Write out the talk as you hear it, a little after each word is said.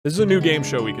This is a new game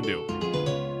show we can do.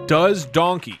 Does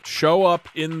Donkey show up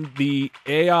in the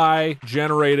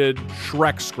AI-generated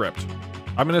Shrek script?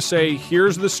 I'm gonna say,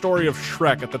 here's the story of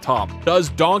Shrek at the top. Does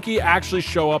Donkey actually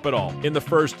show up at all? In the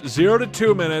first 0 to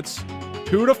 2 minutes,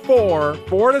 2 to 4,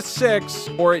 4 to 6,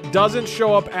 or it doesn't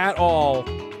show up at all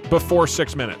before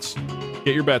 6 minutes?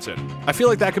 Get your bets in. I feel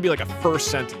like that could be like a first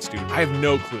sentence, dude. I have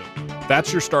no clue.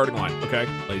 That's your starting line, okay?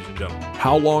 Ladies and gentlemen.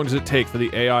 How long does it take for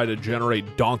the AI to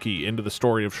generate Donkey into the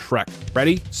story of Shrek?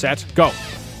 Ready, set, go.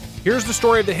 Here's the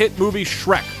story of the hit movie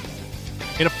Shrek.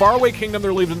 In a faraway kingdom,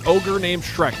 there lived an ogre named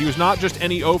Shrek. He was not just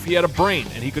any oaf, he had a brain,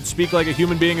 and he could speak like a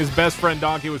human being. His best friend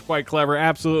Donkey was quite clever.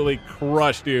 Absolutely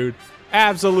crushed, dude.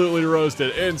 Absolutely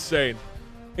roasted. Insane.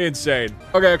 Insane.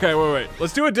 Okay, wait.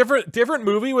 Let's do a different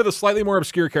movie with a slightly more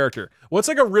obscure character. What's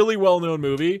like a really well-known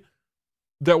movie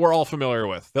that we're all familiar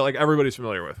with, that like everybody's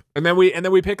familiar with? And then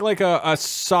we pick like a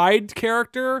side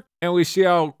character, and we see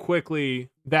how quickly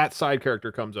that side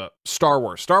character comes up. Star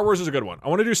Wars. Star Wars is a good one. I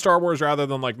want to do Star Wars rather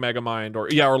than like Megamind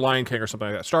or Lion King or something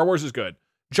like that. Star Wars is good.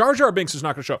 Jar Jar Binks is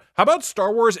not going to show. How about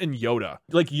Star Wars and Yoda?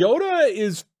 Like Yoda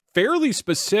is fairly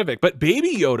specific, but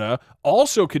Baby Yoda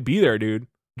also could be there, dude.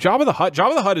 Jabba the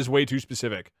Hutt is way too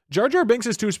specific. Jar Jar Binks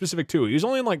is too specific too. He's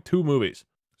only in like 2 movies.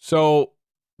 So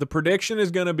the prediction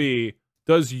is going to be,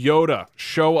 does Yoda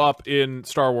show up in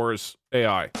Star Wars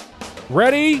AI?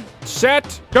 Ready,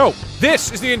 set, go.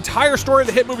 This is the entire story of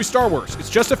the hit movie Star Wars. It's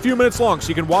just a few minutes long, so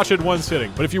you can watch it in one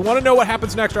sitting. But if you want to know what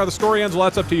happens next or how the story ends, well,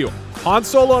 that's up to you. Han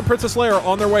Solo and Princess Leia are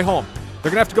on their way home.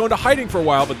 They're gonna have to go into hiding for a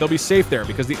while, but they'll be safe there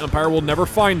because the Empire will never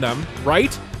find them,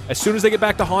 right? As soon as they get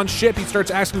back to Han's ship, he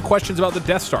starts asking questions about the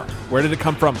Death Star. Where did it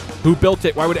come from? Who built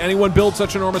it? Why would anyone build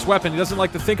such an enormous weapon? He doesn't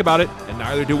like to think about it, and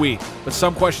neither do we. But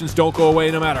some questions don't go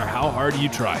away no matter how hard you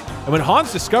try. And when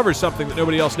Hans discovers something that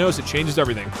nobody else knows, it changes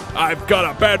everything. I've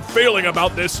got a bad feeling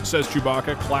about this, says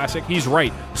Chewbacca. Classic. He's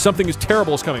right. Something is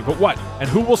terrible is coming, but what? And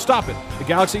who will stop it? The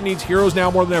galaxy needs heroes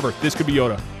now more than ever. This could be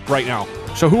Yoda. Right now.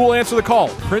 So who will answer the call?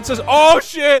 Princess... Oh,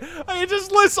 shit! I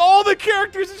just list all the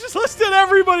characters. It just listed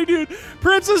everybody, dude.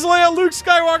 Princess Leia, Luke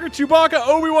Skywalker, Chewbacca,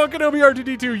 Obi-Wan Kenobi,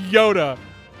 R2-D2, Yoda.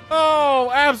 Oh,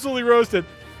 absolutely roasted.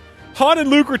 Han and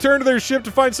Luke return to their ship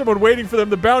to find someone waiting for them.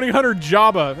 The bounty hunter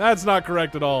Jabba. That's not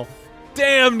correct at all.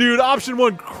 Damn, dude. Option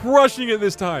 1 crushing it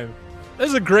this time. This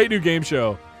is a great new game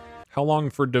show. How long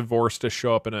for divorce to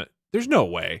show up in it? There's no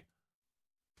way.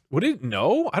 Would it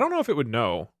know? I don't know if it would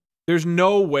know. There's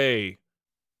no way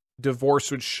divorce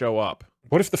would show up.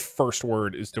 What if the first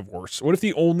word is divorce? What if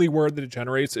the only word that it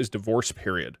generates is divorce,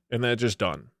 period? And then it's just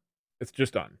done. It's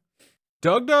just done.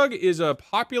 DougDoug is a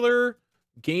popular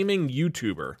gaming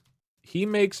YouTuber. He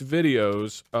makes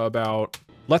videos about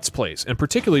Let's Plays, and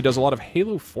particularly does a lot of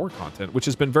Halo 4 content, which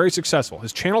has been very successful.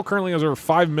 His channel currently has over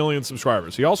 5 million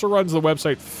subscribers. He also runs the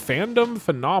website Fandom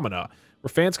Phenomena, where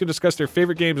fans can discuss their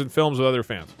favorite games and films with other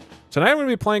fans. Tonight I'm going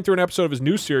to be playing through an episode of his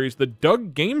new series, The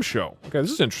Doug Game Show. Okay, this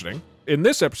is interesting. In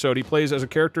this episode, he plays as a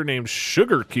character named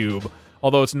Sugar Cube,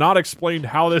 although it's not explained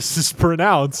how this is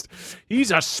pronounced.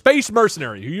 He's a space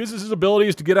mercenary who uses his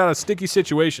abilities to get out of sticky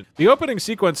situations. The opening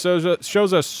sequence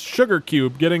shows us Sugar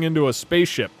Cube getting into a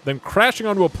spaceship, then crashing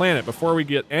onto a planet before we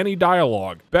get any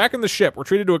dialogue. Back in the ship, we're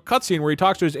treated to a cutscene where he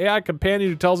talks to his AI companion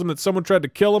who tells him that someone tried to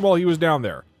kill him while he was down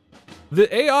there.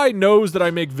 The AI knows that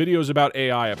I make videos about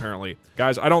AI, apparently.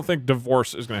 Guys, I don't think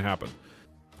divorce is going to happen.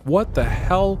 What the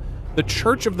hell? The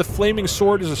Church of the Flaming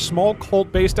Sword is a small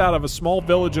cult based out of a small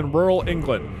village in rural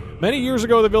England. Many years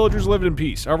ago, the villagers lived in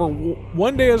peace. However,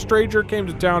 one day a stranger came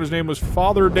to town. His name was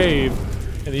Father Dave,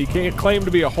 and he claimed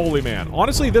to be a holy man.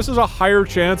 Honestly, this is a higher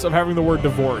chance of having the word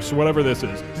divorce, whatever this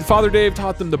is. Father Dave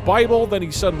taught them the Bible, then he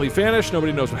suddenly vanished.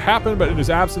 Nobody knows what happened, but in his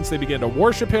absence, they began to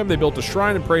worship him. They built a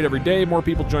shrine and prayed every day. More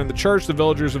people joined the church. The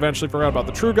villagers eventually forgot about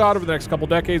the true God. Over the next couple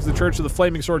decades, the Church of the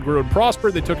Flaming Sword grew and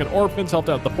prospered. They took in orphans, helped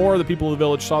out the poor. The people of the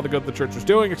village saw the good the church was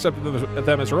doing, accepted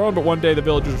them as their own. But one day, the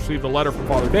villagers received a letter from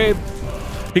Father Dave.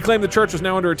 He claimed the church was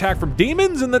now under attack from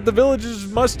demons and that the villagers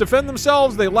must defend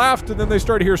themselves. They laughed, and then they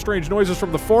started to hear strange noises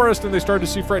from the forest, and they started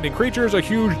to see frightening creatures. A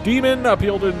huge demon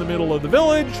appeared in the middle of the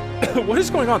village. What is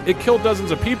going on? It killed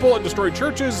dozens of people and destroyed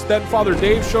churches. Then Father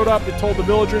Dave showed up and told the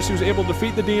villagers he was able to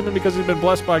defeat the demon because he'd been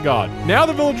blessed by God. Now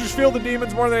the villagers feel the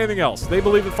demons more than anything else. They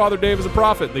believe that Father Dave is a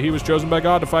prophet, that he was chosen by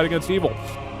God to fight against evil.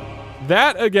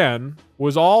 That, again,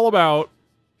 was all about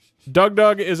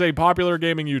DougDoug is a popular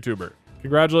gaming YouTuber.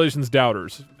 Congratulations,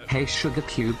 doubters. Hey Sugar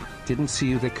Cube, didn't see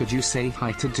you there. Could you say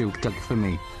hi to DougDoug for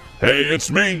me? Hey, it's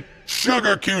me,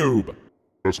 Sugar Cube.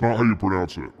 That's not how you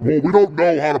pronounce it. Well, we don't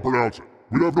know how to pronounce it.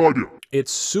 We have no idea.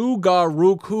 It's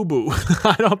Sugarukubu.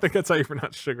 I don't think that's how you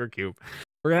pronounce Sugar Cube.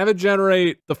 We're gonna have it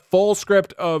generate the full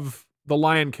script of The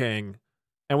Lion King,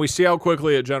 And we see how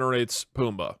quickly it generates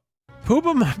Pumbaa.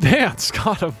 Pumbaa my pants,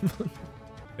 got him.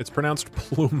 It's pronounced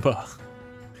Plumba. All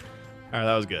right,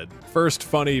 that was good. First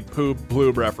funny poop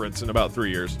bloob reference in about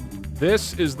 3 years.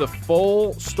 This is the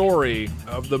full story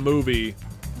of the movie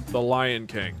The Lion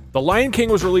King. The Lion King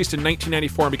was released in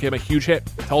 1994 and became a huge hit.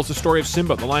 It tells the story of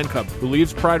Simba, the lion cub, who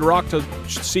leaves Pride Rock to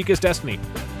seek his destiny.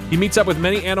 He meets up with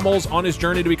many animals on his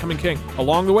journey to becoming king.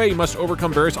 Along the way, he must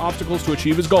overcome various obstacles to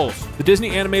achieve his goals. The Disney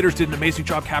animators did an amazing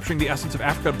job capturing the essence of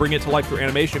Africa and bringing it to life through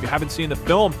animation. If you haven't seen the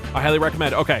film, I highly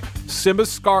recommend. Okay,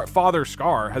 Simba's father,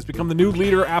 Scar, has become the new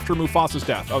leader after Mufasa's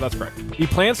death. Oh, that's correct. He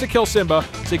plans to kill Simba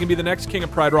so he can be the next king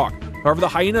of Pride Rock. However, the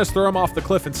hyenas throw him off the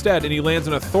cliff instead, and he lands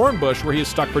in a thorn bush where he is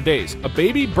stuck for days. A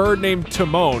baby bird named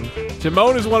Timon.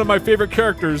 Timon is one of my favorite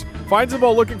characters. Finds him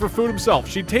while looking for food himself.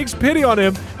 She takes pity on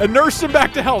him and nurses him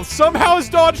back to health. Somehow has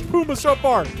dodged Pumbaa so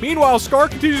far. Meanwhile, Scar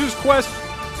continues his quest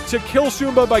to kill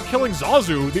Simba by killing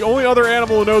Zazu, the only other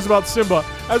animal who knows about Simba.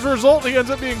 As a result, he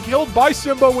ends up being killed by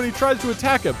Simba when he tries to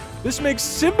attack him. This makes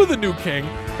Simba the new king.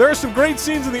 There are some great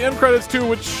scenes in the end credits too,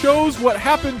 which shows what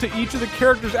happened to each of the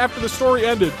characters after the story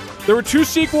ended. There were 2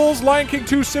 sequels, Lion King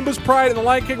 2, Simba's Pride, and The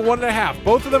Lion King 1.5.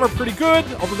 Both of them are pretty good,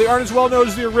 although they aren't as well known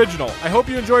as the original. I hope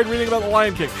you enjoyed reading about The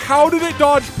Lion King. How did it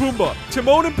dodge Pumbaa?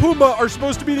 Timon and Pumbaa are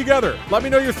supposed to be together. Let me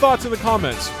know your thoughts in the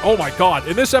comments. Oh my god,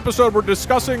 in this episode we're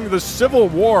discussing the Civil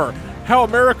War, how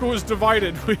America was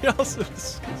divided. We also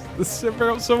discussed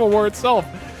the Civil War itself,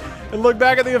 and look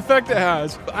back at the effect it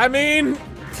has. I mean,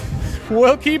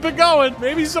 we'll keep it going.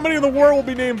 Maybe somebody in the war will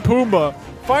be named Pumbaa.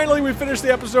 Finally, we finished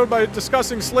the episode by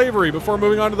discussing slavery before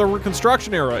moving on to the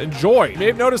Reconstruction era. Enjoy. You may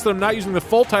have noticed that I'm not using the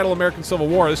full title American Civil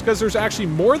War. This is because there's actually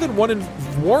more than one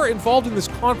war involved in this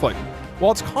conflict.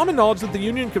 While it's common knowledge that the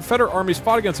Union and Confederate armies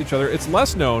fought against each other, it's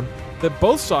less known that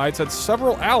both sides had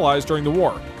several allies during the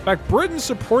war. In fact, Britain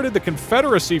supported the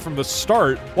Confederacy from the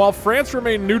start, while France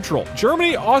remained neutral.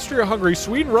 Germany, Austria-Hungary,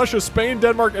 Sweden, Russia, Spain,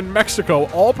 Denmark, and Mexico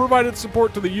all provided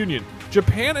support to the Union.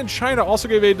 Japan and China also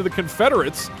gave aid to the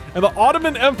Confederates, and the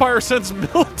Ottoman Empire sends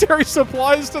military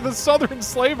supplies to the southern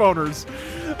slave owners.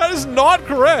 That is not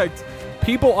correct.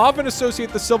 People often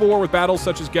associate the Civil War with battles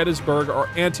such as Gettysburg or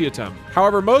Antietam.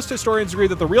 However, most historians agree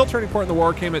that the real turning point in the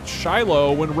war came at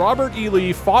Shiloh when Robert E.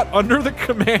 Lee fought under the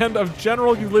command of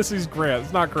General Ulysses Grant.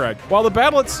 It's not correct. While the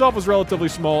battle itself was relatively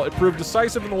small, it proved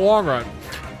decisive in the long run.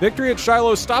 Victory at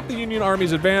Shiloh stopped the Union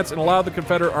Army's advance and allowed the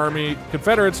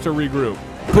Confederates to regroup.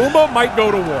 Pumbaa might go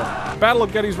to war. Battle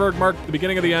of Gettysburg marked the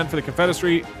beginning of the end for the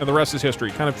Confederacy, and the rest is history.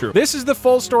 Kind of true. This is the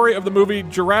full story of the movie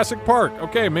Jurassic Park.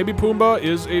 Okay, maybe Pumbaa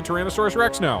is a Tyrannosaurus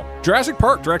Rex now. Jurassic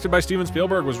Park, directed by Steven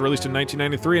Spielberg, was released in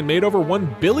 1993 and made over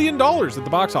 $1 billion at the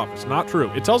box office. Not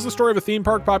true. It tells the story of a theme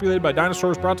park populated by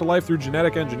dinosaurs brought to life through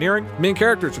genetic engineering. Main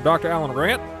characters are Dr. Alan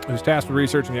Grant, who's tasked with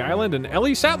researching the island, and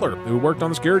Ellie Sattler, who worked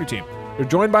on the security team. They're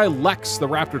joined by Lex, the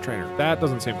raptor trainer. That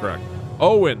doesn't seem correct.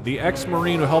 Owen, the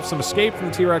ex-Marine who helps him escape from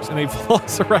the T-Rex, and a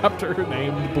velociraptor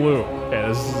named Blue. Okay,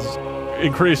 this is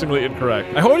increasingly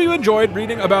incorrect. I hope you enjoyed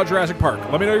reading about Jurassic Park.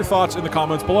 Let me know your thoughts in the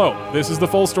comments below. This is the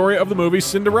full story of the movie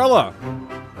Cinderella.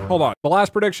 Hold on. The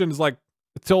last prediction is like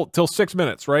till 6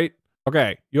 minutes, right?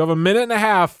 Okay, you have 1.5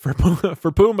 minutes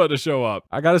for Pumbaa to show up.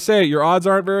 I gotta say, your odds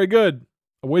aren't very good.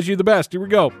 I wish you the best. Here we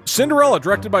go. Cinderella,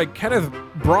 directed by Kenneth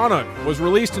Branagh, was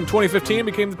released in 2015 and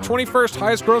became the 21st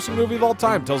highest grossing movie of all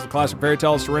time. It tells the classic fairy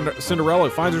tale of Cinderella,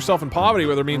 who finds herself in poverty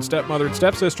with her mean stepmother and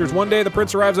stepsisters. One day, the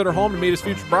prince arrives at her home to meet his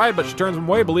future bride, but she turns him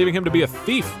away, believing him to be a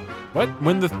thief. What?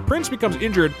 When the prince becomes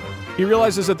injured, he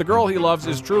realizes that the girl he loves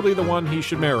is truly the one he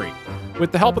should marry.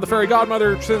 With the help of the fairy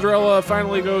godmother, Cinderella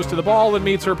finally goes to the ball and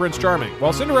meets her Prince Charming.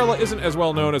 While Cinderella isn't as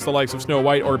well known as the likes of Snow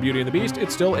White or Beauty and the Beast,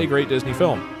 it's still a great Disney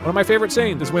film. One of my favorite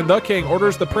scenes is when the king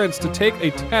orders the prince to take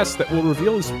a test that will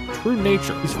reveal his true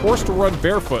nature. He's forced to run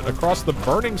barefoot across the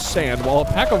burning sand while a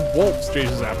pack of wolves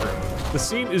chases after him. The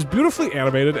scene is beautifully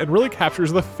animated and really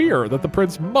captures the fear that the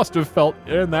prince must have felt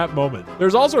in that moment.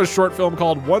 There's also a short film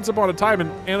called Once Upon a Time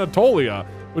in Anatolia,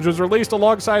 which was released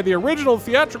alongside the original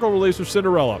theatrical release of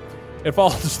Cinderella. It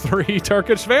follows 3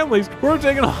 Turkish families who are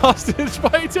taken hostage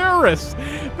by terrorists.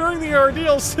 During the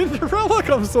ordeal, Cinderella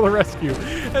comes to the rescue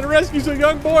and rescues a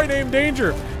young boy named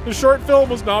Danger. The short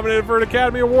film was nominated for an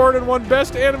Academy Award and won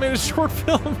Best Animated Short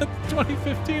Film at the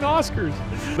 2015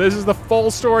 Oscars. This is the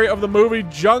full story of the movie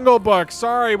Jungle Book.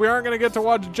 Sorry, we aren't going to get to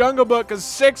watch Jungle Book because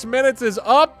 6 minutes is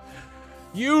up.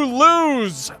 You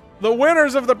lose. The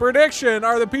winners of the prediction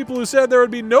are the people who said there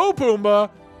would be no Pumbaa.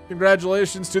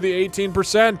 Congratulations to the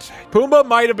 18%. Pumbaa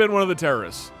might have been one of the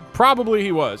terrorists. Probably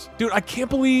he was. Dude, I can't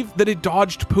believe that it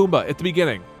dodged Pumbaa at the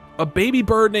beginning. A baby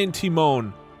bird named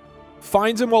Timon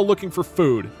finds him while looking for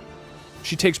food.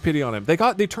 She takes pity on him. They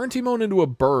turned Timon into a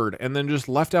bird and then just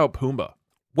left out Pumbaa.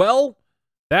 Well,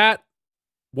 that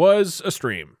was a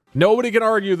stream. Nobody can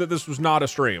argue that this was not a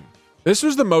stream. This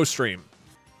was the most stream.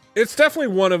 It's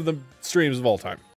definitely one of the streams of all time.